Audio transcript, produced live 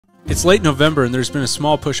It's late November and there's been a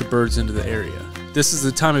small push of birds into the area. This is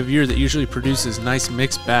the time of year that usually produces nice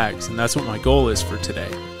mixed bags, and that's what my goal is for today.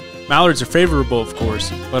 Mallards are favorable, of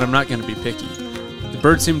course, but I'm not going to be picky. The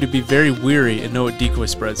birds seem to be very weary and know what decoy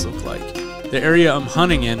spreads look like. The area I'm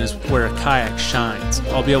hunting in is where a kayak shines.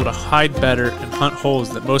 I'll be able to hide better and hunt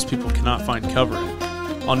holes that most people cannot find cover in.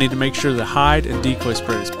 I'll need to make sure the hide and decoy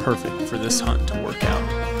spread is perfect for this hunt to work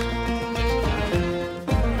out.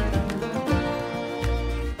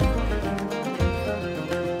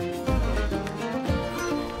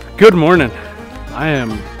 Good morning. I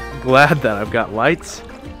am glad that I've got lights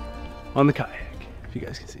on the kayak, if you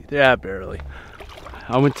guys can see. Yeah, barely.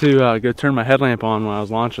 I went to go turn my headlamp on when I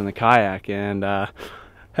was launching the kayak, and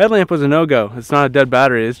headlamp was a no-go. It's not a dead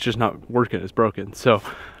battery, it's just not working, it's broken. So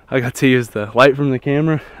I got to use the light from the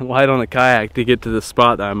camera and light on the kayak to get to the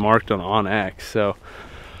spot that I marked on OnX. So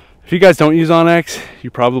if you guys don't use OnX,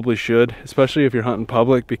 you probably should, especially if you're hunting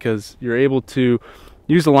public, because you're able to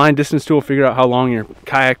use the line distance tool, figure out how long your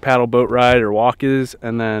kayak, paddle, boat ride, or walk is,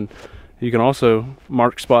 and then you can also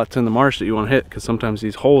mark spots in the marsh that you want to hit, because sometimes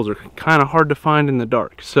these holes are kind of hard to find in the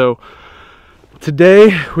dark. So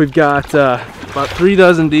today we've got about 3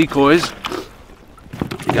 dozen decoys.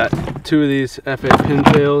 We got 2 of these FA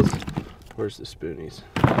pintails. Where's the spoonies?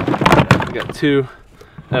 We got 2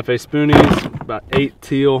 FA spoonies, about 8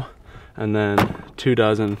 teal, and then 2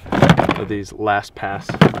 dozen of these last pass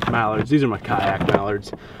mallards. These are my kayak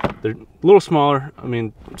mallards. They're a little smaller, I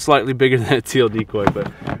mean slightly bigger than a teal decoy, but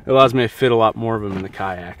it allows me to fit a lot more of them in the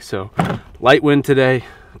kayak. So light wind today,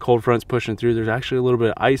 cold front's pushing through. There's actually a little bit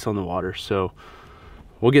of ice on the water, so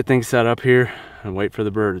we'll get things set up here and wait for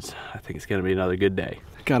the birds. I think it's gonna be another good day.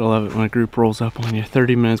 Gotta love it when a group rolls up on you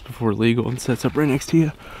 30 minutes before legal and sets up right next to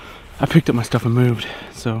you. I picked up my stuff and moved,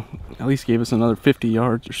 so at least gave us another 50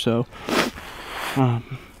 yards or so.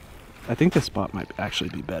 I think this spot might actually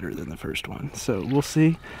be better than the first one, so we'll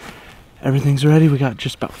see. Everything's ready. We got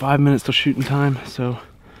just about 5 minutes till shooting time, so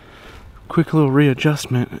quick little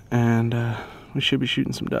readjustment and we should be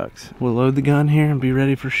shooting some ducks. We'll load the gun here and be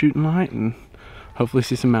ready for shooting light and hopefully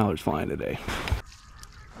see some mallards flying today.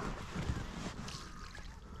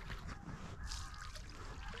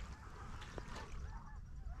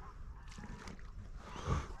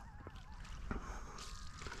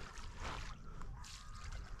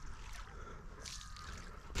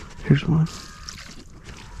 Here's one.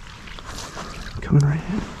 Coming right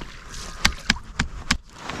in.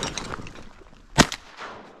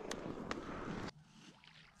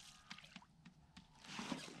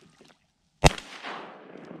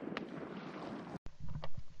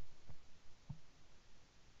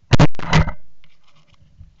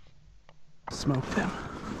 Smoke them.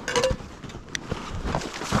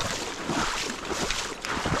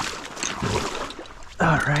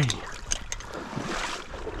 All right.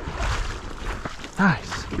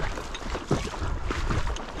 Nice.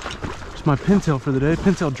 It's my pintail for the day,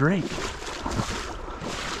 pintail Drake.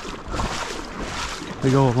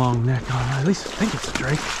 Big old long neck on it. At least I think it's a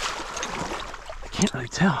Drake. I can't really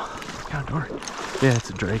tell. It's kind of dark. Yeah,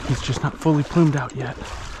 it's a Drake. He's just not fully plumed out yet.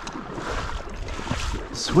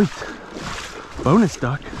 Sweet. Bonus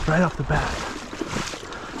duck right off the bat.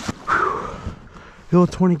 Whew. The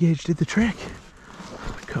old 20 gauge did the trick.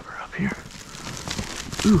 Let me cover up here.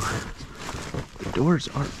 Ooh. The doors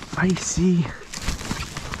are icy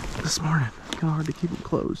this morning. Kind of hard to keep them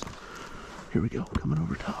closed. Here we go, coming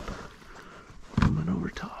over top. Coming over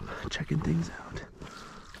top, checking things out.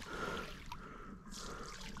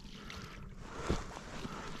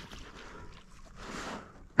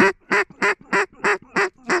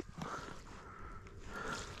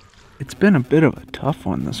 It's been a bit of a tough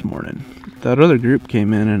one this morning. That other group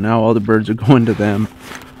came in and now all the birds are going to them.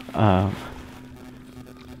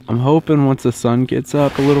 I'm hoping once the sun gets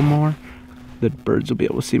up a little more, the birds will be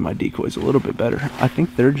able to see my decoys a little bit better. I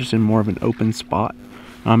think they're just in more of an open spot.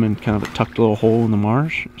 I'm in kind of a tucked little hole in the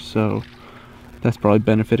marsh, so that's probably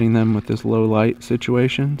benefiting them with this low light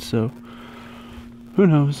situation. So who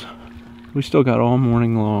knows? We still got all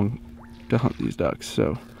morning long to hunt these ducks.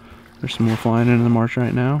 So there's some more flying into the marsh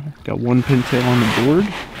right now. Got 1 pintail on the board.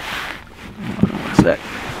 What's that?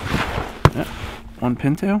 Yeah, 1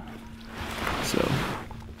 pintail. So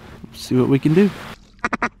see what we can do.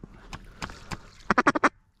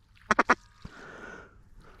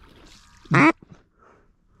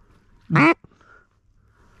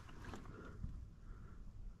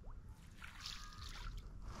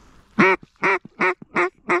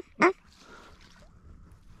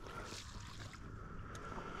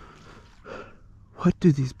 What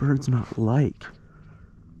do these birds not like?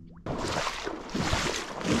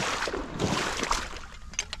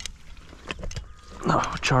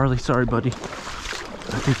 Oh, Charlie. Sorry, buddy.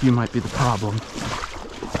 I think you might be the problem.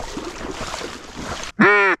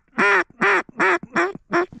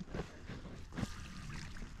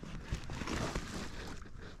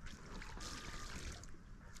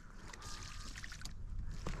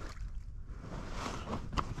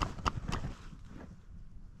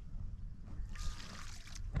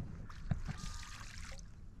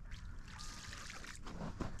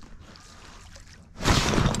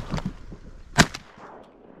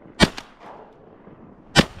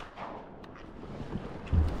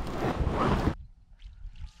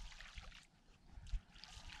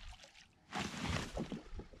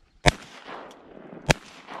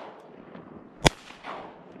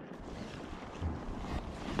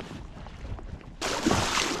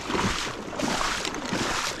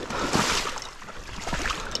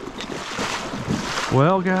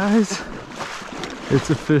 Well, guys, it's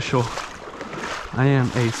official. I am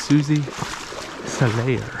a Susie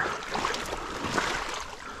Slayer.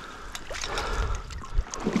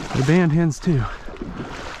 The band hens too.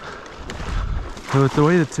 So with the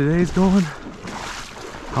way that today's going,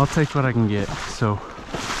 I'll take what I can get. So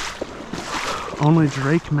only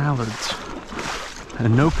Drake mallards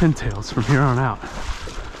and no pintails from here on out.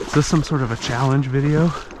 Is this some sort of a challenge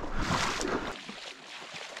video?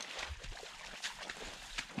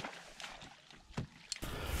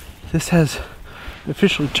 This has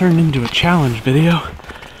officially turned into a challenge video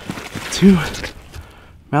to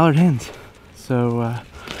mallard hens. So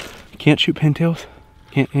can't shoot pintails,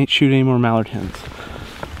 can't shoot any more mallard hens.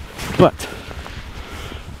 But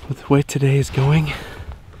with the way today is going,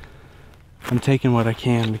 I'm taking what I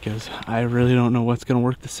can because I really don't know what's gonna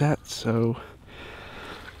work the set. So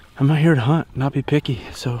I'm out here to hunt, not be picky.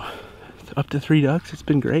 So up to 3 ducks, it's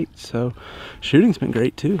been great. So shooting's been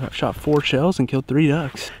great too. I've shot 4 shells and killed 3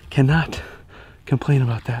 ducks. Cannot complain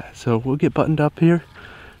about that. So we'll get buttoned up here,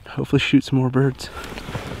 hopefully shoot some more birds.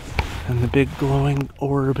 And the big glowing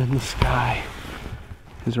orb in the sky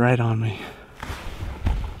is right on me.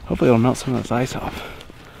 Hopefully it'll melt some of this ice off.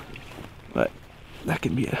 But that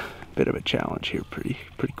can be a bit of a challenge here pretty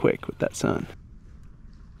quick with that sun.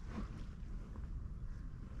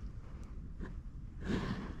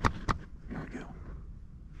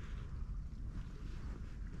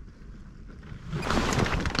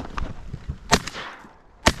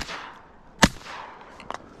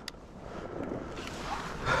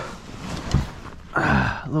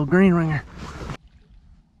 A little green ringer.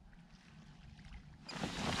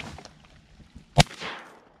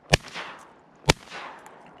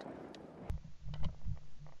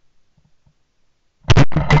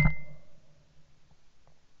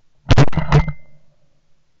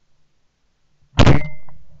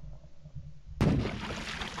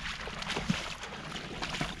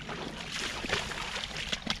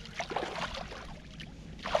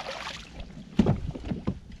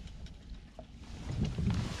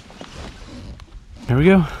 There we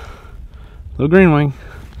go. Little green wing.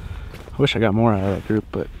 I wish I got more out of that group,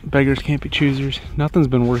 but beggars can't be choosers. Nothing's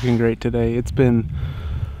been working great today. It's been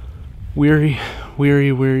weary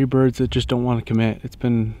birds that just don't want to commit. It's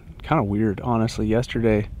been kind of weird, honestly.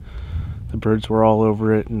 Yesterday, the birds were all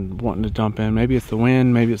over it and wanting to jump in. Maybe it's the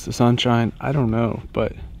wind, maybe it's the sunshine. I don't know,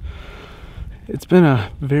 but it's been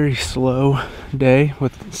a very slow day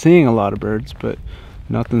with seeing a lot of birds, but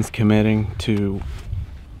nothing's committing to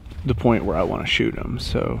the point where I want to shoot them.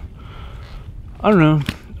 So I don't know,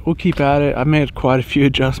 we'll keep at it. I've made quite a few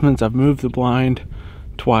adjustments. I've moved the blind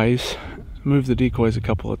twice, moved the decoys a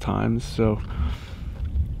couple of times. So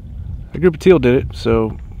a group of teal did it,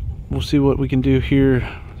 so we'll see what we can do here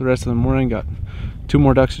the rest of the morning. Got 2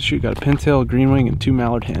 more ducks to shoot, got a pintail, a green wing, and 2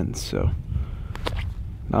 mallard hens. So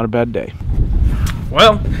not a bad day.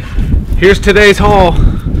 Well, here's today's haul.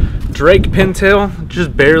 Drake pintail,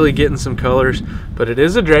 just barely getting some colors, but it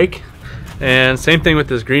is a Drake. And same thing with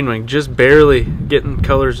this green wing, just barely getting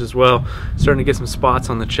colors as well. Starting to get some spots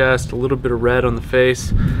on the chest, a little bit of red on the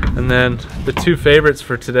face. And then the 2 favorites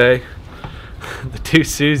for today, the 2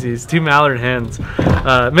 Susies, 2 mallard hens.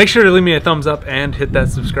 Make sure to leave me a thumbs up and hit that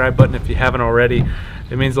subscribe button if you haven't already.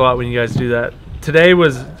 It means a lot when you guys do that. Today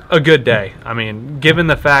was a good day. I mean, given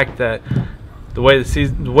the fact that the way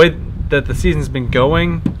that the season's been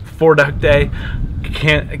going, 4 duck day,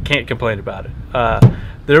 can't complain about it.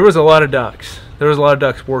 There was a lot of ducks. There was a lot of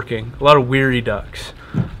ducks working, a lot of weary ducks,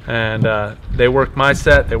 and they worked my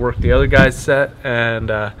set, they worked the other guy's set,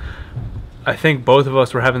 and I think both of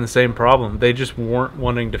us were having the same problem. They just weren't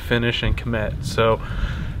wanting to finish and commit. So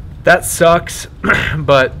that sucks.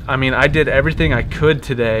 But I mean, I did everything I could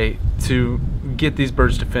today to get these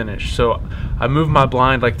birds to finish. So I moved my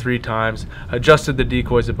blind like 3 times, adjusted the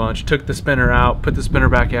decoys a bunch, took the spinner out, put the spinner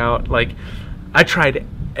back out. Like, I tried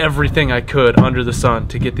everything I could under the sun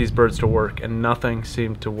to get these birds to work, and nothing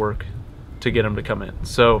seemed to work to get them to come in.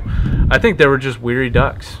 So I think they were just weary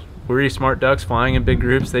ducks. Weary smart ducks flying in big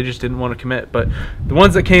groups. They just didn't want to commit. But the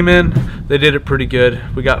ones that came in, they did it pretty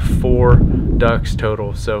good. We got 4 ducks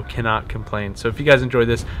total, so cannot complain. So if you guys enjoyed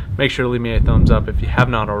this, make sure to leave me a thumbs up if you have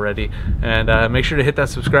not already, and make sure to hit that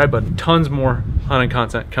subscribe button. Tons more hunting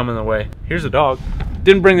content coming the way. Here's a dog.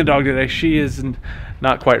 Didn't bring the dog today. She is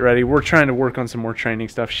not quite ready. We're trying to work on some more training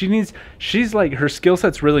stuff. She's like, her skill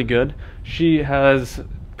set's really good. She has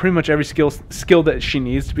pretty much every skill that she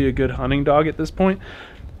needs to be a good hunting dog at this point.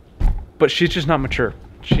 But she's just not mature.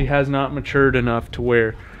 She has not matured enough to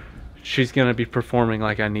where she's going to be performing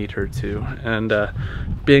like I need her to. And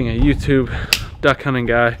being a YouTube duck hunting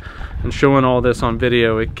guy and showing all this on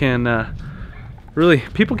video, it can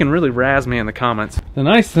people can really razz me in the comments. The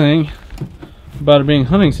nice thing about it being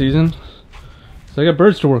hunting season is I got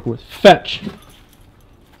birds to work with. Fetch.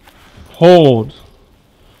 Hold.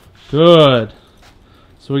 Good.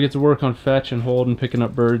 So we get to work on fetch and hold and picking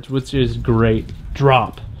up birds, which is great.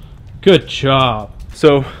 Drop. Good job.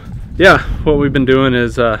 So yeah, what we've been doing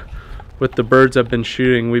is with the birds I've been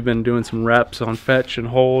shooting, we've been doing some reps on fetch and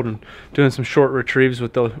hold and doing some short retrieves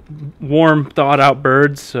with the warm, thawed out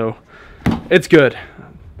birds. So it's good,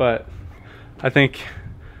 but I think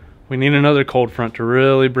we need another cold front to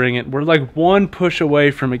really bring it. We're like 1 push away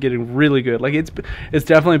from it getting really good. Like, it's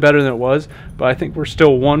definitely better than it was, but I think we're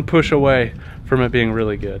still 1 push away from it being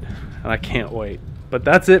really good, and I can't wait. But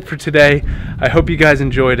that's it for today. I hope you guys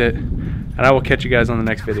enjoyed it, and I will catch you guys on the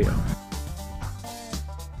next video.